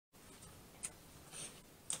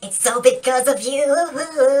It's so because of you.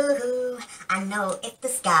 I know if the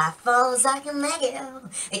sky falls, I can let you.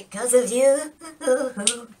 Because of you.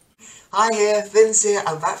 Hi here, Finns here.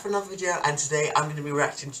 I'm back for another video, and today I'm going to be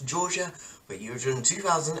reacting to Georgia for Eurovision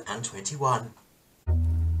 2021.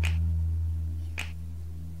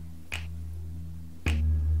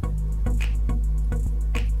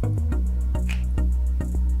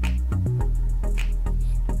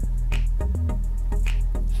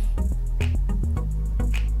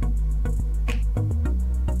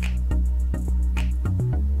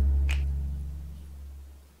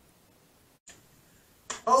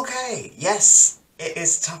 Okay, yes, it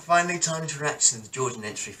is finally time to react to the Georgian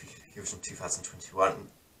entry for Eurovision 2021.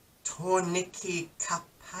 Tornike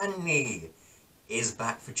Kipiani is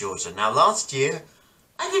back for Georgia. Now, last year,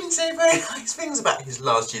 I didn't say very nice things about his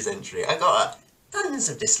last year's entry. I got tons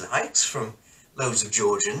of dislikes from loads of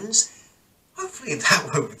Georgians. Hopefully that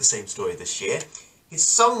won't be the same story this year. His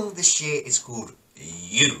song this year is called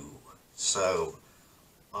You, so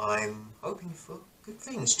I'm hoping for good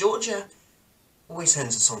things. Georgia always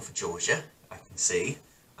sends a song for Georgia, I can see,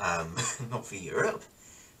 not for Europe.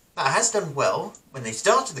 That has done well. When they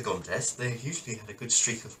started the contest, they usually had a good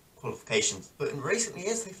streak of qualifications, but in recent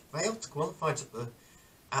years they've failed to qualify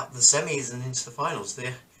out the semis and into the finals.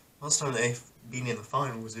 The last time they've been in the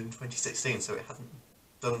final was in 2016, so it hasn't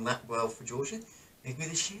done that well for Georgia. Maybe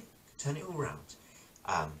this year, turn it all around.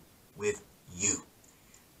 With You.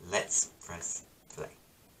 Let's press play.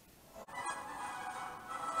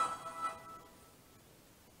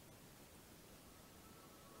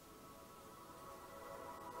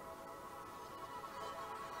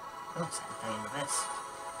 Oh, it's playing the best.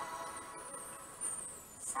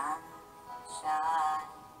 Sunshine,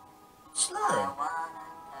 Slow. I wanna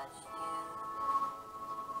touch you.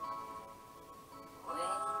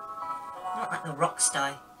 Not like the rock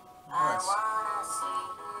star. I wanna see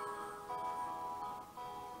you.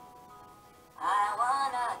 I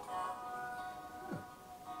wanna touch.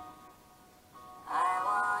 I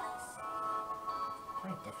wanna see.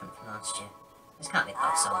 Very different from last year. This can't be a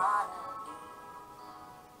love song.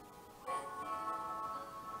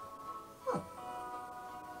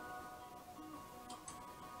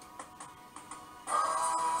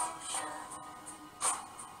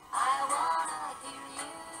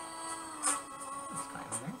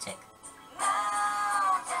 Okay.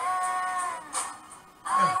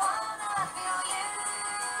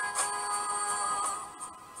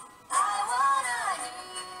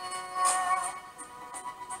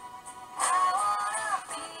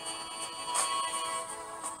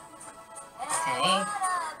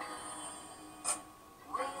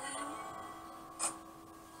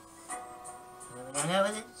 Where are we going to go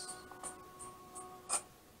with this?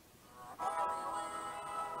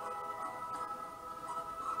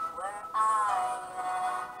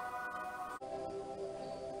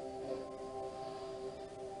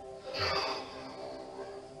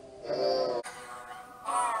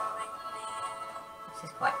 This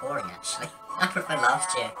is quite boring actually. I prefer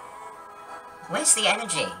last year. Where's the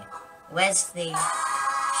energy? Where's the...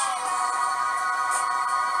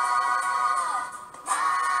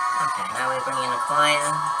 Okay, now we're bringing in a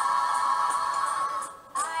choir.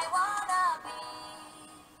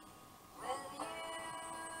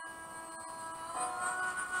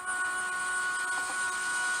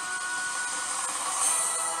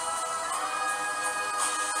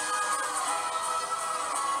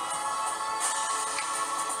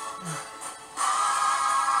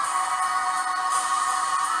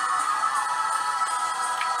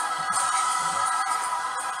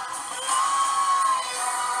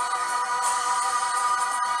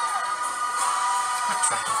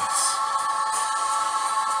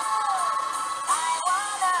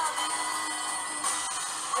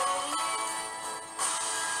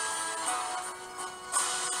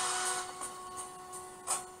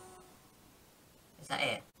 Is that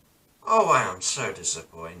it? Oh, I am so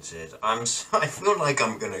disappointed. I feel like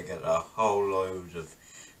I'm gonna get a whole load of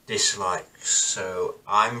dislikes, so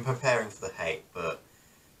I'm preparing for the hate, but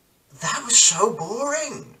that was so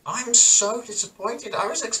boring. I'm so disappointed. I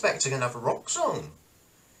was expecting another rock song.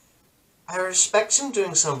 I respect him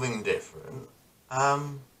doing something different,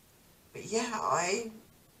 but yeah, I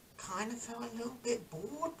kind of felt a little bit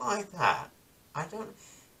bored by that.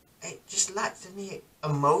 It just lacked any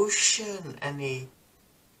emotion, any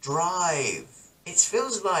drive. It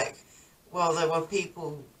feels like, well, there were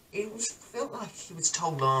people, felt like he was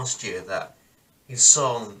told last year that his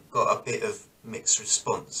song got a bit of mixed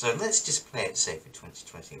response, so let's just play it safe in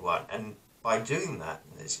 2021, and by doing that,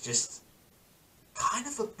 it's just kind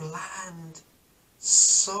of a bland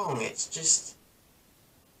song. It's just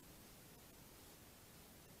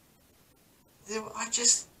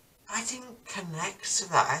I didn't connect to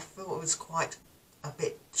that. I thought it was quite a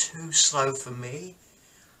bit too slow for me.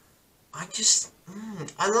 I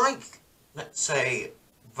like, let's say,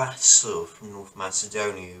 Vassal from North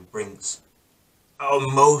Macedonia, who brings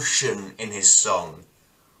emotion in his song.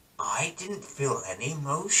 I didn't feel any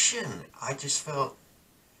emotion. I just felt,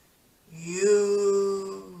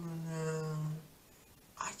 you know,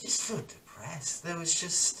 I just felt depressed. There was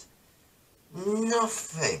just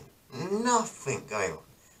nothing going on.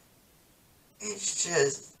 It's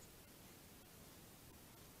just,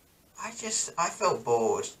 I felt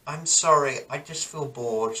bored. I'm sorry, I just feel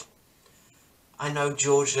bored. I know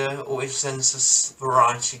Georgia always sends us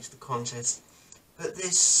variety to the contest, but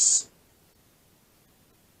this,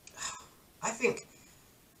 I think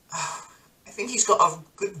he's got a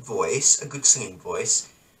good voice, a good singing voice,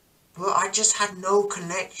 but I just had no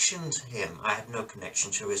connection to him. I had no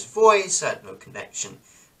connection to his voice, I had no connection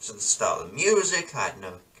to the style of music, I had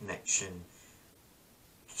no connection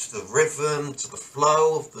to the rhythm, to the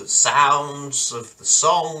flow of the sounds of the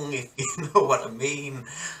song, if you know what I mean.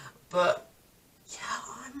 But yeah,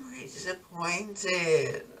 I'm really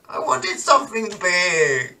disappointed. I wanted something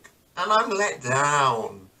big, and I'm let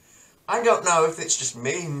down. I don't know if it's just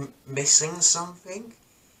me missing something,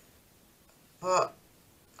 but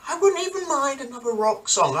I wouldn't even mind another rock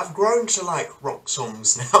song. I've grown to like rock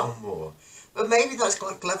songs now more. But maybe that's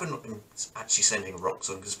quite clever not actually sending a rock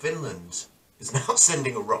song, because Finland is now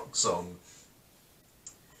sending a rock song.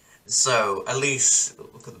 So at least,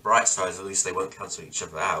 look at the bright sides, at least they won't cancel each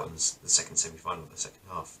other out in the second semi-final, the second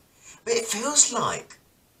half. But it feels like,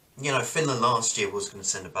 you know, Finland last year was going to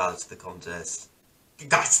send a ballad to the contest,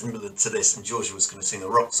 similar to this, and Georgia was going to sing a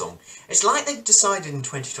rock song. It's like they've decided in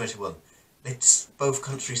 2021, both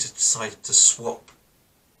countries have decided to swap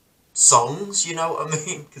songs, you know what I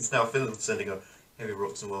mean? Because now Finland's sending a heavy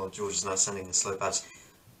rock song while Georgia's now sending a slow ballads.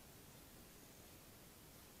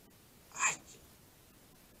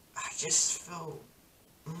 I just felt,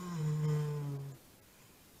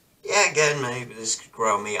 yeah, again, maybe this could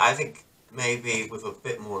grow me. I think maybe with a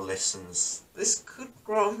bit more listens, this could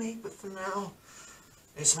grow me, but for now,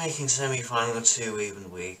 it's making semi-final 2 even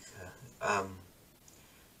weaker.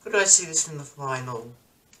 Could I see this in the final?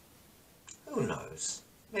 Who knows?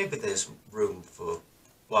 Maybe there's room for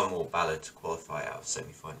one more ballad to qualify out of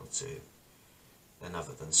semi-final 2 than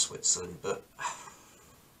other than Switzerland, but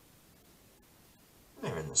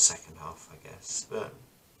they're in the second half, I guess. But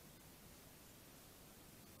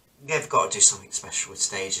they've got to do something special with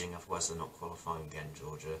staging, otherwise they're not qualifying again,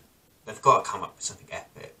 Georgia. They've got to come up with something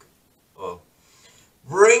epic. Or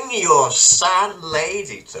bring your sand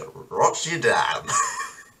lady to Rotterdam.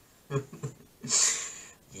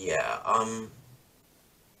 Yeah,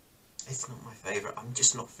 it's not my favourite. I'm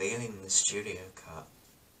just not feeling the studio cut.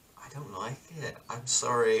 I don't like it. I'm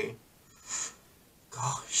sorry.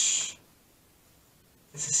 Gosh.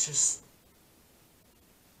 This is just,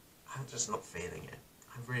 I'm just not feeling it.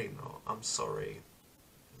 I'm really not. I'm sorry.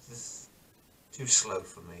 This is too slow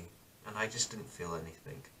for me, and I just didn't feel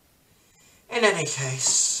anything. In any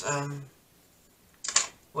case,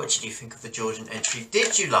 what did you think of the Georgian entry?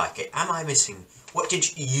 Did you like it? Am I missing? What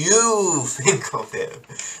did you think of it?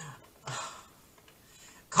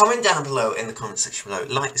 Comment down below in the comment section below,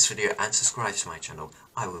 like this video and subscribe to my channel.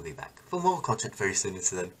 I will be back for more content very soon.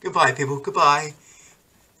 Until then, goodbye people, goodbye.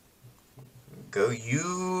 Go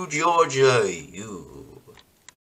you, Georgia, you.